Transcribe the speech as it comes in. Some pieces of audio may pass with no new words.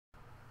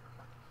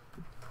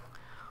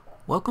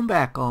Welcome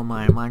back, all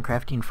my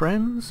Minecrafting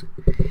friends.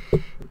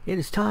 It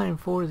is time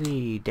for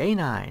the Day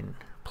 9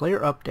 player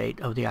update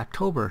of the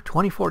October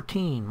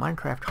 2014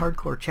 Minecraft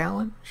Hardcore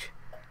Challenge.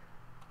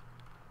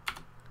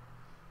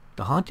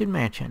 The Haunted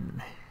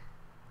Mansion.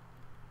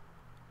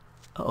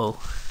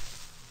 Uh-oh.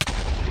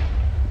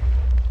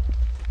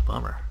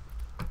 Bummer.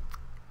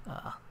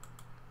 Got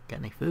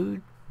any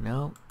food?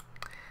 No?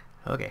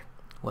 Okay,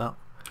 well,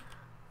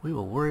 we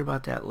will worry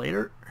about that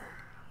later.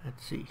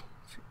 Let's see.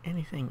 Is there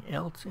anything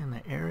else in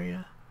the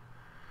area?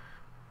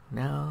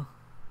 No.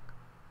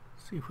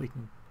 Let's see if we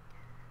can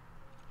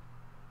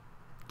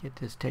get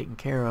this taken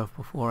care of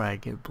before I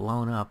get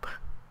blown up.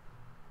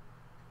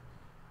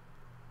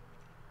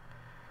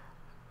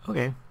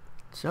 Okay,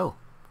 so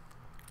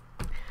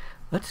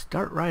let's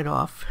start right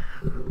off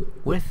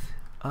with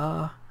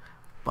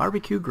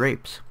barbecue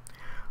grapes.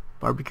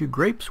 Barbecue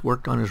grapes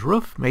worked on his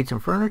roof, made some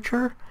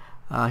furniture.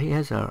 He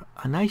has a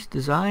nice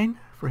design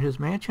for his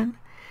mansion,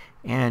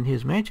 and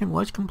his mansion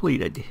was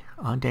completed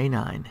on day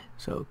 9.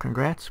 So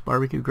congrats,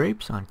 Barbecue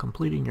Grapes, on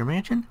completing your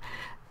mansion.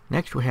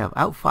 Next we have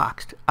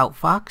Outfoxed.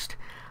 Outfoxed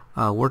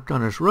worked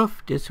on his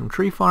roof, did some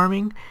tree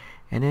farming,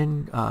 and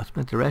then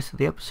spent the rest of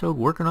the episode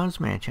working on his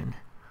mansion.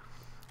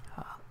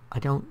 I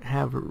don't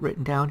have it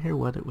written down here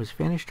whether it was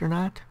finished or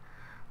not.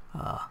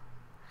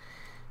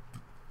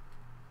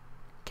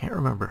 Can't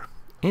remember.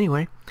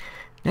 Anyway,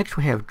 next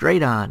we have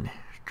Draydon.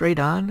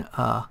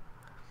 Draydon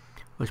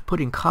was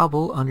putting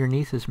cobble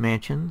underneath his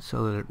mansion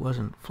so that it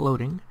wasn't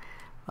floating.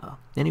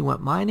 Then he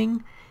went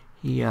mining.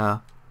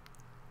 Then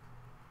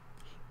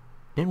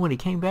when he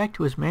came back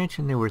to his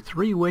mansion, there were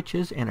 3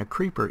 witches and a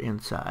creeper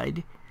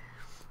inside,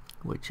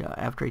 which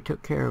after he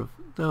took care of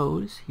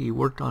those, he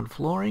worked on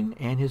flooring,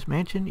 and his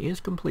mansion is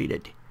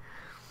completed.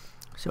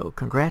 So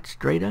congrats,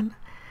 Draydon.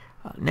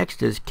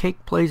 Next is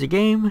Cake Plays a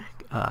Game.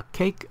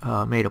 Cake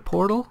made a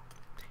portal,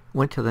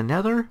 went to the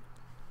nether,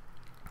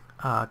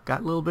 got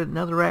a little bit of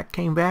netherrack,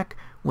 came back,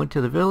 went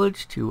to the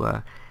village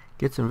to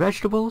get some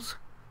vegetables,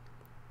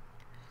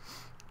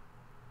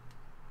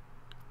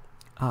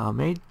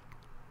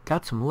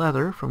 got some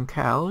leather from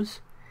cows,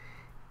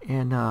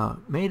 and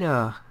made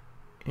an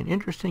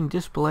interesting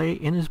display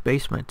in his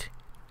basement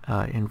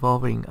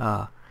involving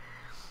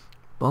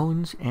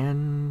bones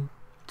and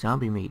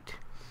zombie meat.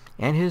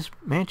 And his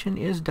mansion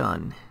is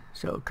done.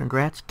 So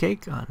congrats,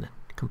 Cake, on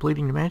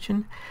completing the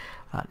mansion.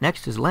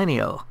 Next is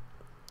Lenio.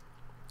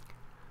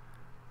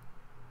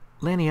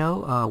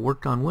 Lenio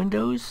worked on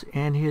windows,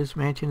 and his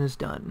mansion is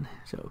done.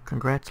 So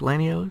congrats,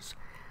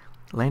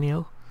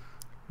 Lenio.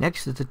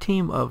 Next is the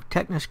team of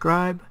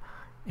Technoscribe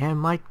and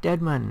Mike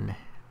Deadman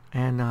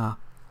and a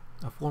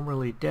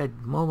formerly dead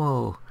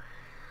Momo.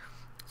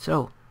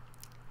 So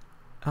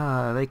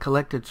they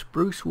collected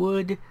spruce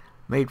wood,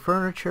 made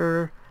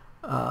furniture,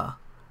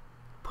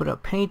 put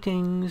up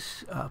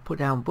paintings, put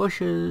down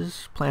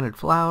bushes, planted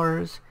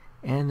flowers,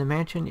 and the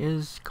mansion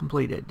is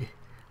completed.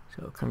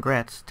 So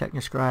congrats,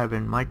 Technoscribe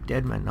and Mike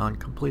Deadman, on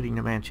completing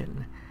the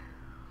mansion.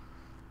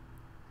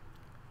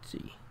 Let's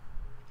see.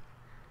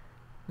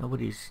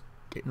 Nobody's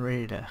getting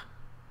ready to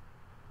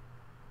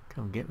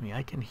come get me.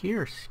 I can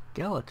hear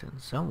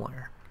skeletons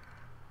somewhere,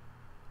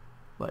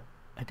 but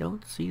I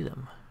don't see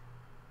them.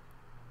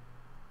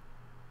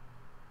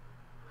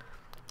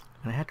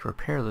 I'm gonna have to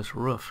repair this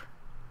roof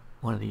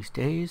one of these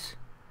days,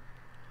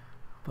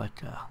 but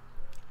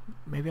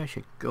maybe I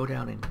should go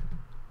down and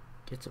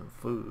get some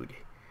food.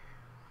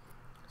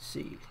 Let's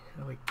see.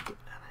 There we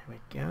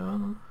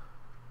go.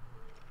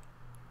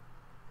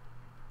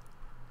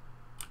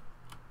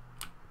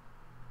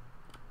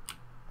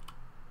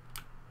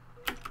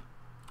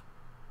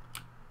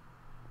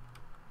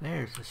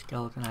 There's the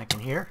skeleton I can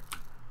hear.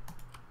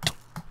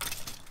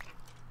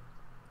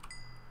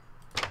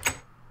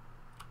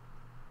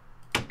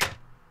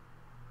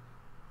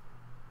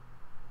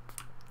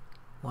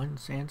 One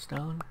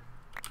sandstone.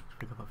 Let's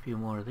pick up a few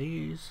more of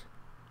these.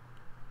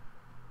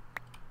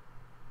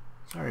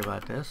 Sorry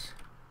about this,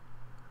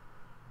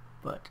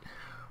 but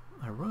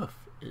my roof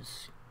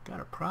is got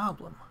a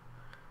problem.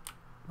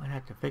 Might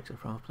have to fix it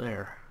from up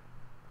there.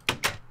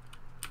 Oops.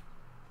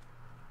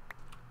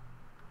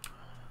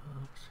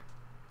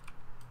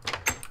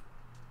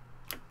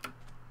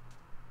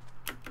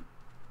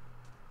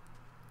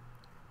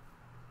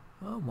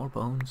 Oh, more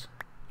bones.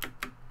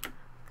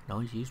 Can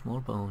always use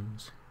more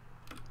bones.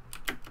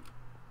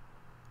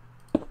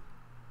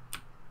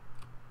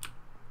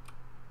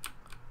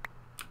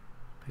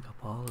 Pick up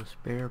all the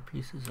spare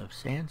pieces of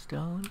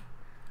sandstone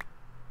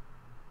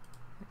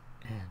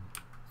and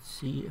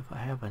see if I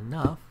have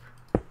enough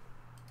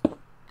to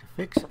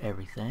fix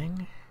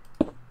everything.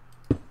 I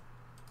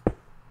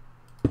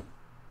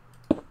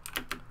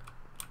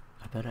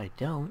bet I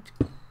don't.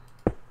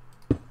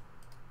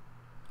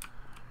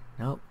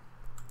 Nope.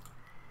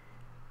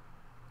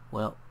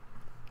 Well,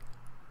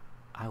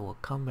 I will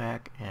come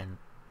back and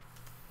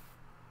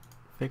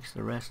fix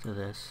the rest of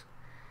this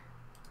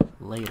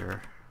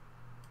later.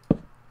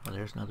 Oh,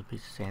 there's another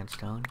piece of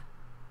sandstone.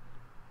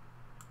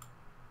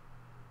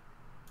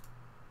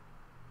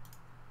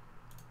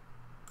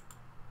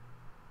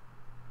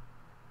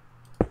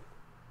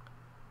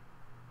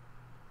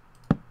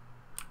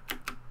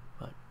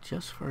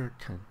 just for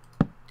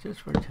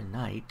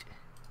tonight.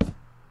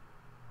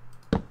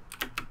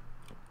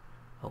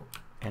 Oh,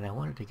 and I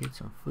wanted to get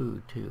some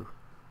food too.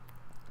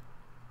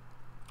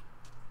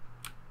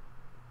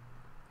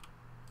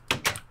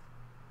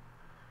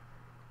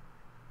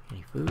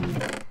 Any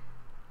food?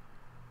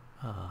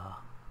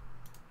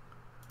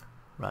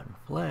 Rotten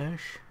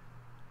flesh.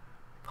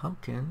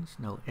 Pumpkins.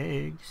 No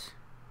eggs.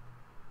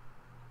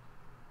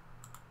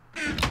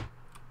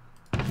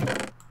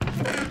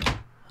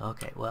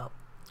 Okay, well,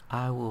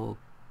 I will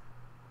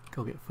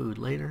go get food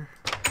later.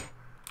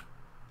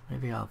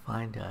 Maybe I'll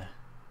find a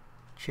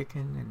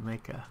chicken and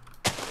make a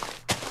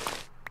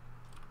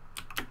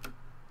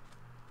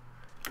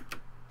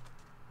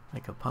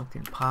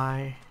pumpkin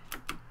pie,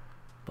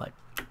 but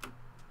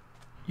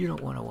you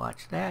don't want to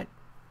watch that.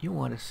 You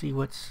want to see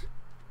what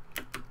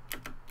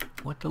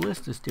the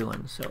list is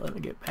doing. So let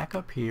me get back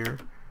up here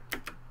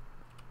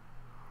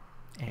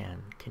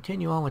and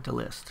continue on with the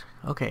list.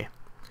 Okay.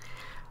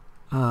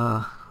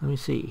 Let me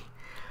see.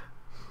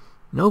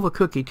 Nova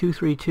Cookie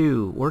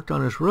 232 worked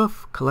on his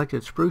roof,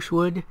 collected spruce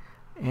wood,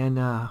 and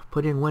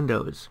put in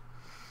windows.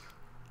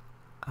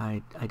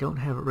 I don't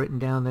have it written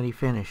down that he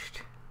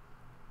finished.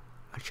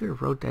 I should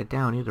have wrote that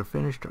down, either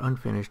finished or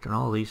unfinished on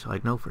all these, so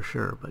I'd know for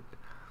sure. But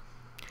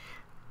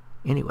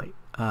anyway,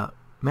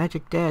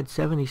 Magic Dad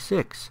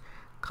 76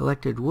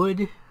 collected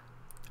wood,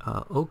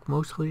 oak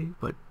mostly,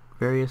 but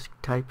various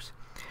types.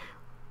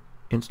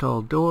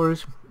 Installed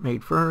doors,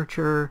 made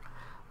furniture,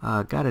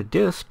 got a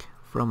disc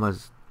from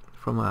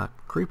a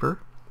creeper,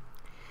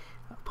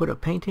 put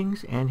up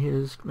paintings, and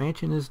his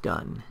mansion is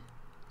done.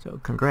 So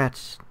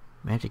congrats,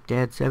 Magic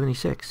Dad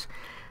 76.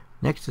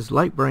 Next is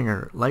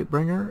Lightbringer.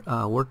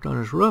 Lightbringer worked on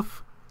his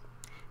roof.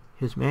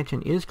 His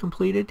mansion is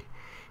completed,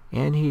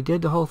 and he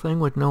did the whole thing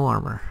with no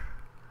armor.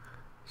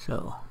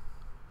 So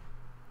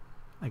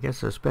I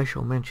guess a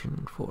special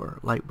mention for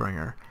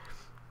Lightbringer,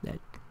 that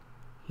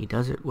he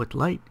does it with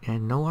light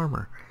and no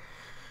armor.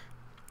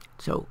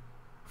 So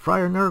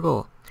Friar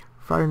Nurgle.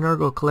 Friar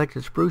Nurgle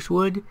collected spruce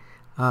wood,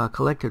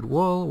 collected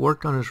wool,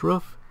 worked on his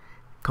roof,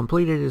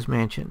 completed his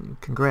mansion.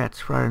 Congrats,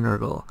 Friar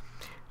Nurgle.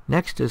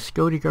 Next is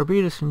Scody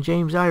Garbitas and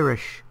James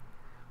Irish.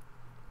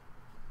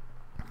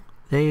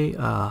 They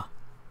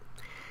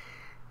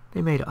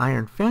made an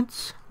iron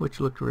fence, which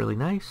looked really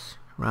nice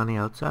around the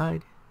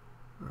outside,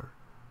 or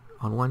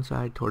on one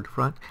side toward the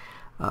front.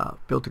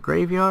 Built a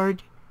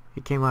graveyard.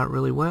 It came out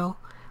really well.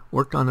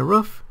 Worked on the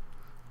roof,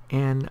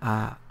 and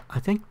I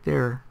think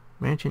their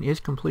mansion is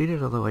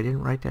completed, although I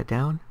didn't write that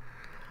down.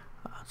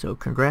 So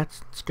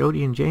congrats,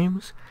 Scody and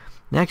James.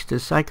 Next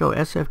is Psycho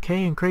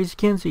SFK and Crazy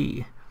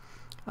Kinsey.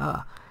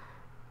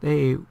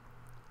 They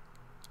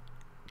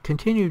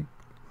continued,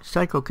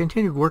 Psycho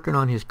continued working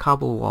on his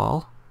cobble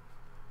wall.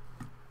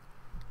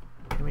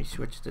 Let me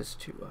switch this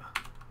to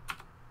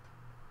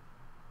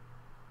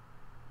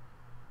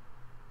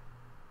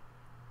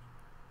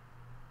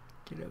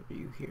get a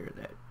view here.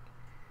 That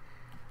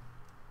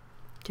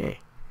okay.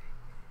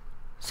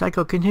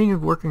 Psycho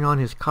continued working on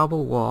his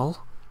cobble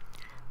wall.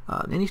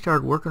 Then he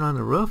started working on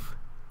the roof.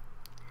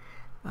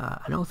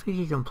 I don't think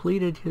he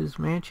completed his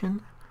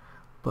mansion,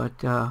 but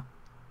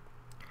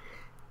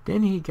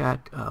then he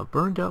got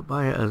burned up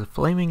by a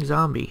flaming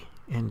zombie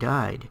and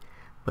died.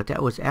 But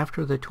that was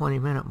after the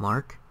 20-minute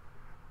mark,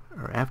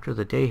 or after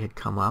the day had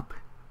come up.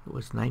 It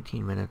was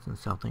 19 minutes and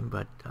something,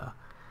 but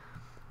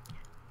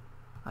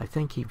I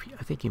think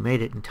he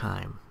made it in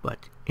time.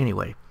 But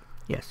anyway,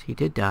 yes, he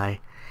did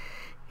die.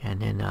 And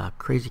then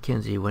Crazy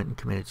Kinsey went and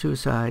committed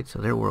suicide, so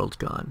their world's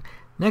gone.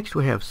 Next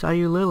we have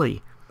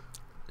Sayulily.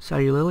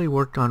 Sayulily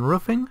worked on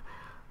roofing,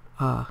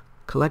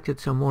 collected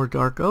some more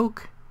dark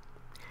oak.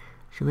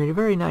 She made a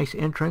very nice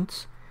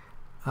entrance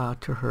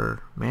to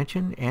her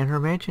mansion, and her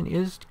mansion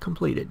is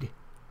completed.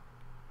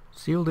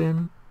 Sealed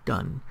in,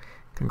 done.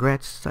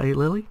 Congrats,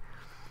 Sayulily.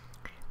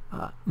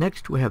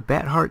 Next we have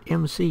Batheart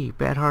MC.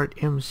 Batheart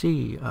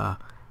MC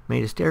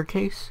made a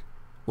staircase,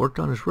 worked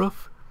on his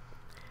roof,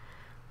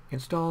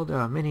 installed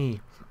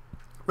many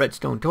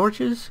redstone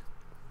torches,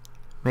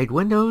 made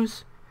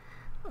windows.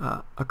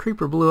 A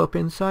creeper blew up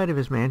inside of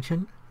his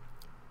mansion.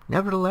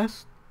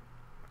 Nevertheless,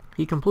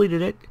 he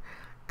completed it.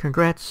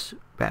 Congrats,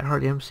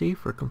 Batheart MC,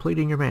 for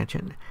completing your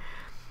mansion.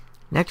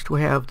 Next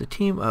we have the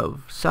team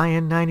of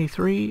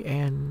Cyan93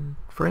 and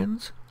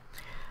friends.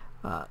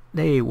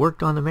 They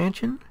worked on the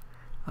mansion,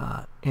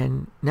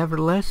 and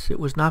nevertheless it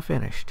was not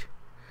finished.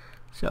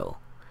 So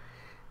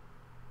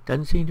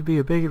doesn't seem to be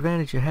a big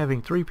advantage of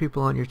having 3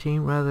 people on your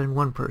team rather than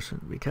 1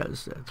 person,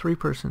 because a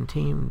 3-person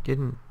team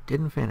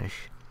didn't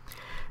finish.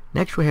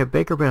 Next we have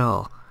Baker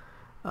Bell.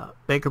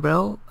 Baker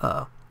Bell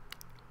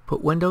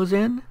put windows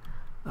in.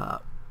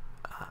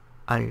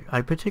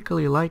 I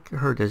particularly like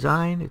her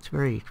design. It's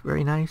very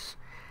nice,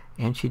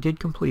 and she did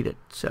complete it.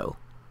 So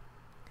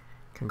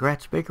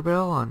congrats, Baker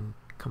Bell, on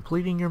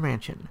completing your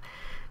mansion.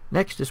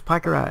 Next is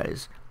Piker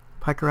Eyes.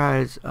 Piker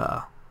Eyes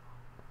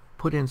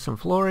put in some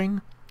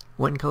flooring,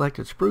 went and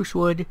collected spruce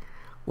wood,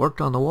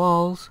 worked on the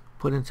walls,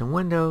 put in some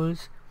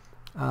windows.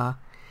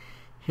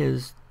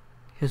 His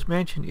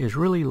mansion is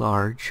really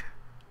large.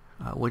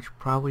 which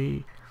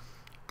probably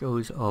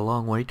goes a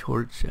long way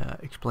towards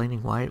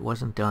explaining why it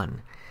wasn't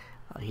done.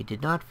 He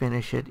did not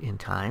finish it in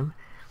time.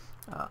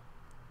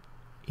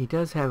 He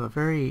does have a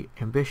very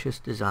ambitious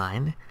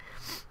design,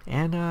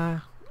 and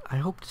I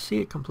hope to see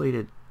it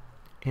completed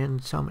in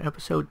some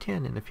episode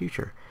 10 in the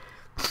future.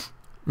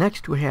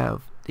 Next we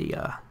have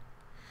the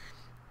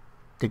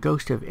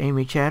Ghost of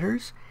Amy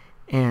Chatters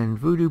and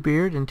Voodoo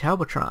Beard and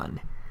Talbotron.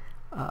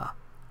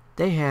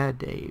 They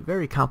had a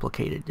very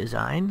complicated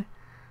design.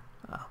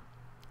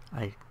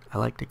 I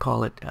like to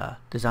call it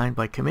designed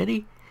by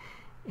committee,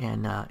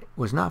 and it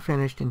was not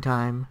finished in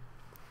time,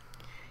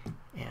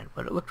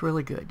 but it looked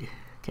really good.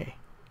 Okay,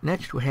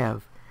 next we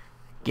have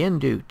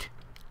Gendoot.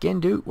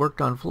 Gendoot worked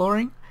on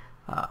flooring,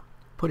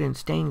 put in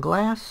stained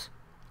glass.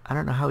 I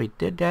don't know how he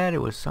did that.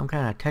 It was some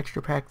kind of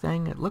texture pack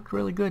thing. It looked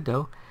really good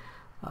though.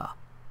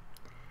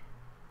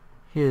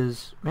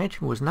 His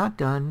mansion was not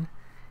done.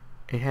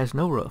 It has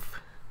no roof.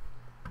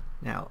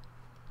 Now,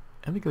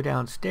 let me go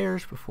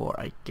downstairs before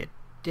I get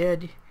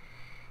dead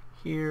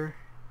here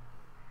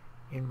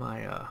in my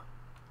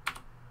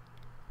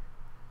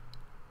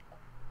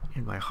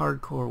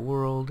hardcore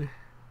world.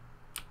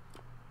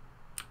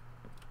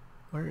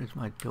 Where is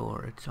my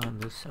door? It's on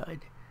this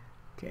side.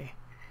 Okay,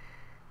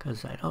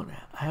 because I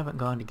haven't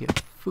gone to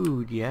get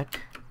food yet,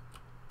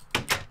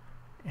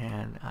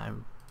 and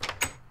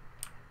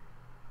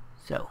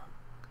so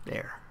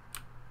there,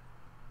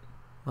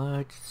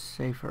 much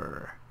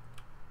safer.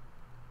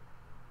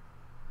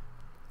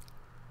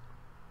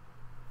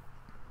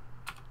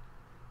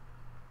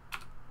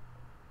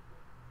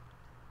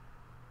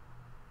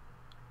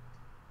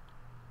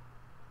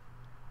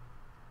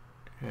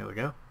 There we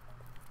go.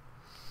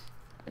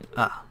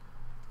 Let's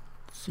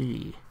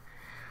see.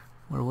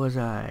 Where was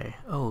I?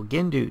 Oh,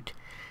 Gendoot.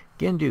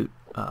 Gendoot.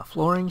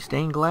 Flooring,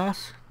 stained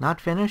glass, not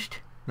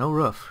finished, no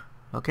roof.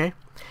 Okay.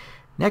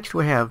 Next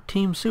we have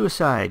Team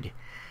Suicide,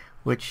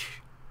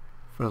 which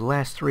for the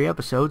last 3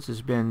 episodes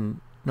has been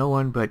no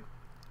one but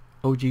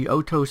OG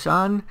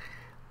Oto-san,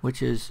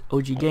 which is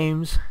OG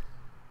Games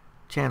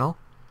channel.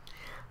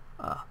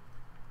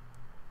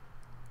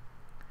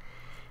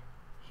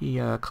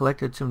 He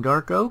collected some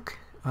dark oak,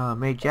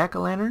 made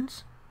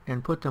jack-o'-lanterns,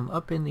 and put them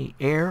up in the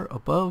air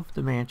above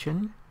the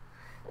mansion.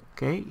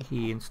 Okay,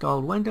 he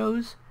installed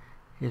windows.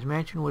 His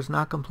mansion was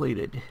not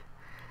completed.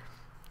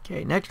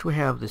 Okay, next we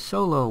have the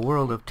solo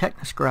world of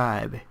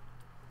Technoscribe.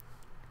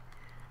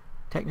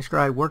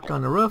 Technoscribe worked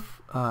on the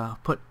roof,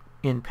 put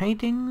in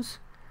paintings.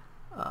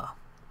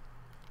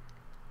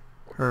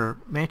 Her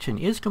mansion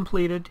is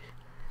completed,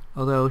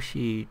 although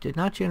she did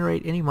not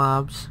generate any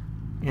mobs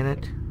in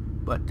it.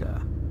 But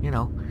you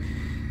know,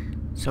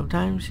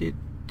 sometimes it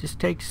just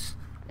takes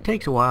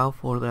a while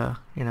for the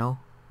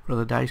for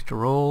the dice to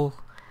roll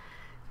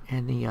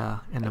and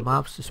the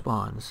mobs to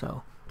spawn.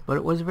 So, but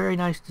it was a very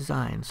nice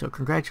design. So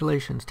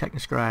congratulations,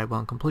 Technoscribe,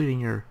 on completing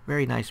your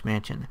very nice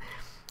mansion.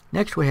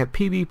 Next we have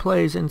PB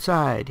Plays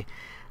Inside.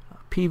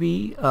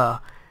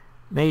 PB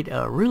made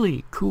a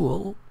really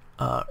cool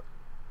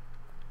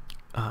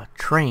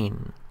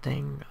train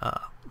thing,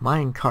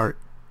 minecart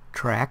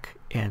track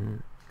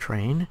and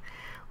train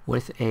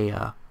with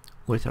her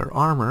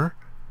armor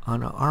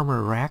on an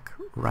armor rack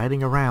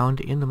riding around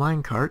in the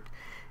minecart.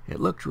 It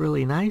looked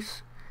really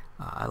nice.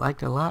 I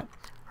liked it a lot.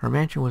 Her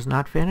mansion was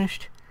not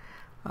finished.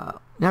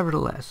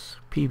 Nevertheless,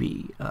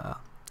 PB,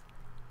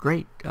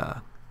 great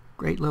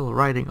little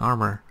riding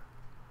armor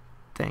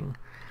thing.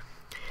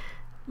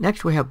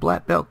 Next we have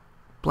Black Belt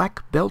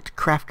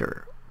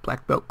Crafter.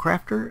 Black Belt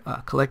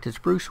Crafter collected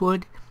spruce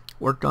wood,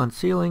 worked on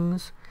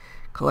ceilings,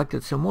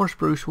 collected some more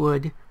spruce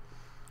wood.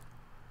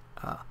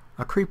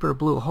 A creeper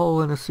blew a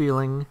hole in the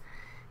ceiling.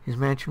 His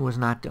mansion was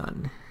not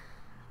done.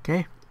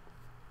 Okay.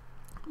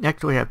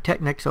 Next we have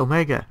Technics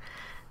Omega.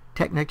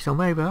 Technics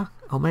Omega,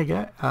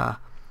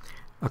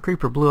 a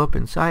creeper blew up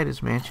inside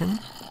his mansion.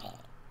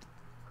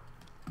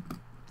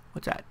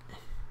 What's that?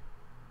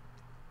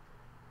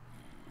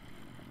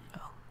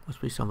 Oh,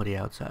 must be somebody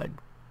outside.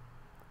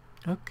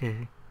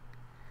 Okay.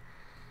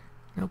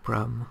 No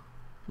problem.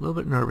 A little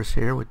bit nervous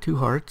here with 2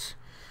 hearts.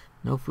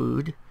 No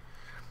food.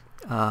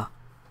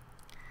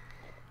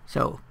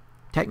 So,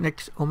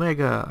 Technics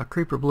Omega, a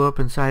creeper blew up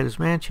inside his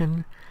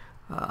mansion.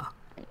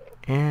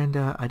 And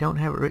I don't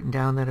have it written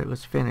down that it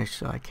was finished,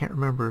 so I can't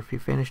remember if he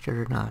finished it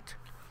or not.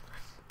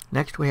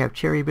 Next we have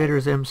Cherry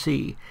Bitters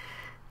MC.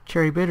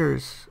 Cherry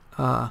Bitters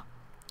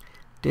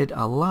did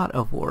a lot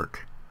of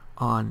work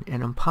on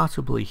an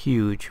impossibly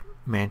huge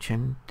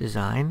mansion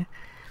design.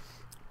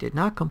 Did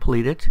not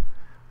complete it,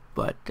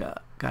 but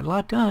got a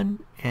lot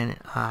done, and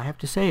I have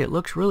to say it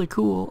looks really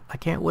cool. I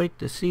can't wait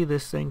to see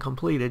this thing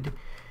completed.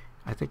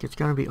 I think it's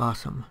going to be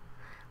awesome.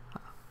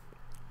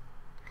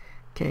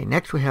 Okay,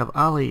 next we have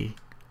Ollie.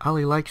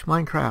 Ollie likes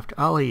Minecraft.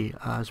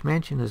 Ollie's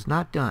mansion is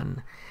not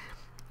done.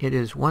 It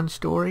is 1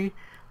 story,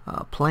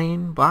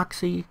 plain,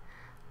 boxy,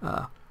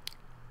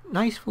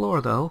 nice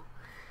floor though.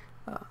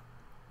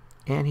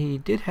 And he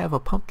did have a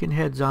pumpkin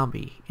head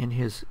zombie in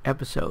his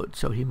episode,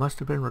 so he must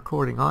have been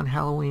recording on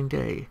Halloween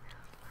Day.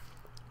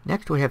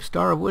 Next we have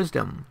Star of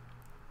Wisdom.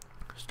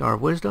 Star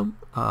of Wisdom,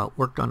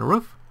 worked on the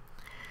roof.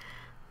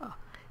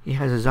 He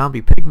has a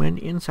zombie pigman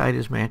inside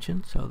his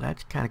mansion, so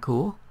that's kind of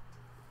cool.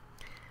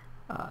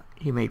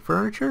 He made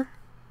furniture,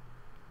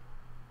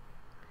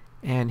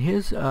 and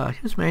his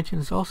mansion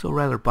is also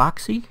rather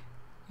boxy,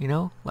 you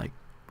know, like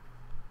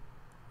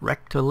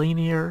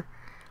rectilinear,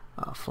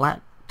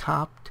 flat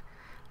topped,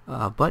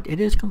 but it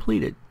is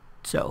completed.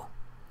 So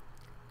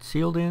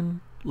sealed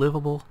in,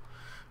 livable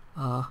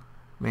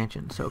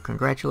mansion. So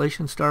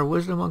congratulations, Star of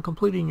Wisdom, on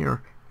completing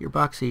your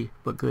boxy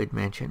but good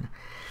mansion.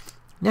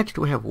 Next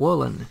we have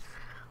Wolin.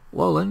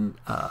 Wolin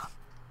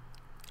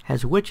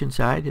has a witch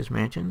inside his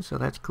mansion, so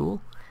that's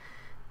cool.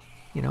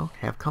 You know,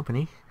 have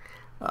company.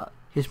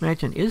 His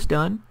mansion is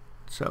done,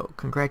 so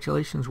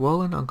congratulations,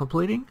 Wolin, on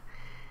completing.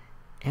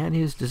 And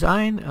his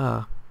design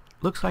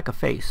looks like a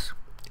face.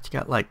 It's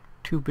got like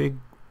two big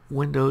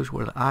windows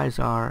where the eyes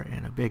are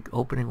and a big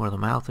opening where the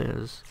mouth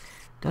is.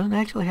 Doesn't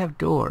actually have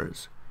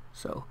doors.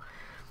 So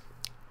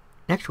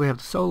next we have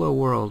the solo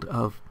world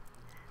of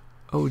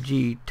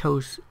OG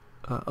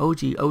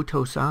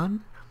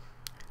Oto-san,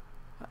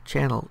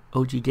 channel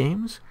OG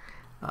Games.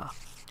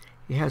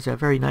 He has a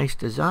very nice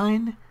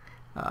design,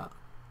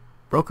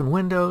 broken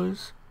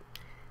windows,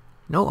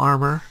 no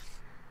armor.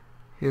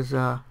 His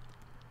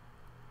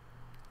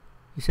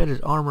he said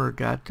his armor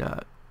got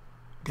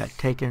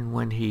taken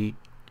when he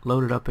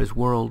loaded up his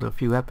world a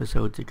few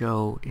episodes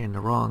ago in the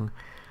wrong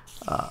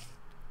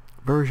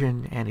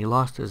version, and he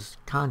lost his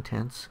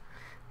contents.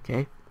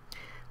 Okay,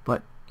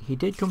 but he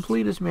did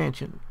complete his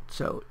mansion,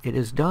 so it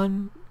is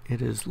done.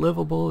 It is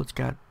livable. It's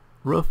got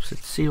roofs.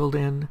 It's sealed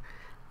in.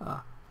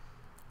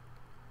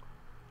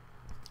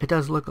 It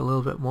does look a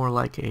little bit more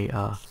like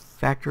a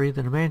factory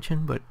than a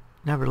mansion, but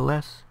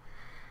nevertheless,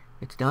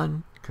 it's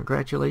done.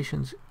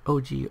 Congratulations,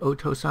 OG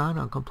Oto-san,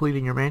 on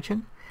completing your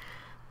mansion.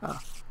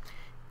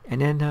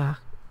 And then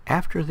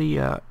after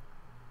the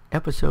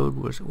episode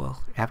was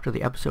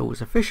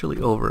officially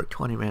over at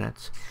 20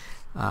 minutes,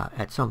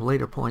 at some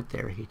later point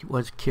there, he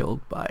was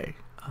killed by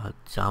a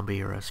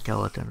zombie or a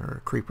skeleton or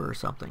a creeper or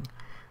something.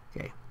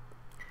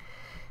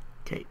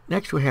 Okay,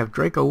 next we have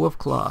Draco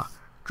Wolfclaw.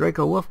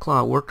 Draco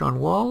Wolfclaw worked on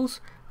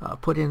walls,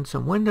 put in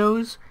some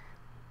windows,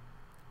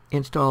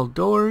 installed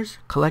doors,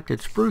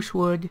 collected spruce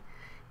wood.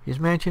 His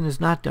mansion is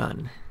not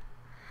done.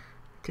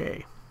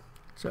 Okay,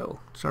 so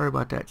sorry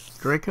about that,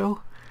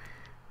 Draco.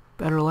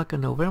 Better luck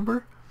in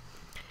November.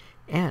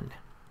 And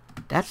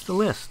that's the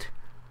list.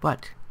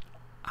 But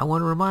I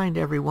want to remind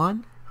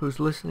everyone who's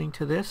listening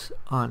to this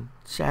on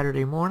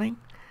Saturday morning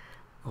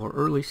or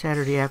early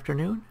Saturday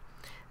afternoon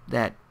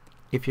that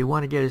if you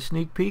want to get a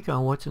sneak peek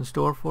on what's in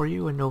store for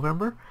you in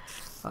November,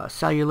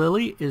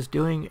 Sayulily is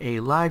doing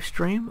a live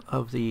stream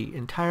of the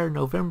entire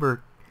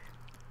November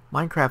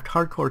Minecraft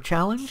Hardcore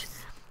Challenge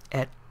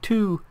at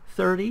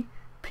 2:30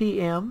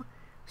 p.m.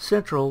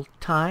 Central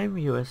Time,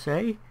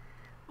 USA,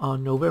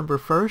 on November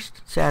 1st,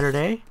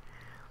 Saturday.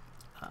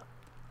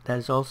 That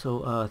is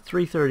also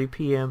 3:30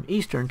 p.m.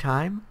 Eastern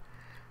Time,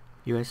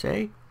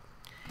 USA.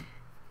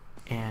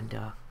 And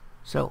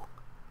so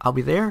I'll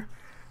be there.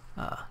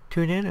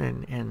 Tune in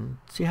and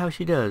see how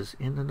she does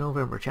in the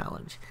November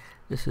challenge.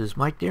 This is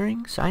Mike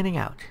Deering signing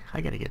out.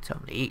 I gotta get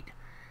something to eat.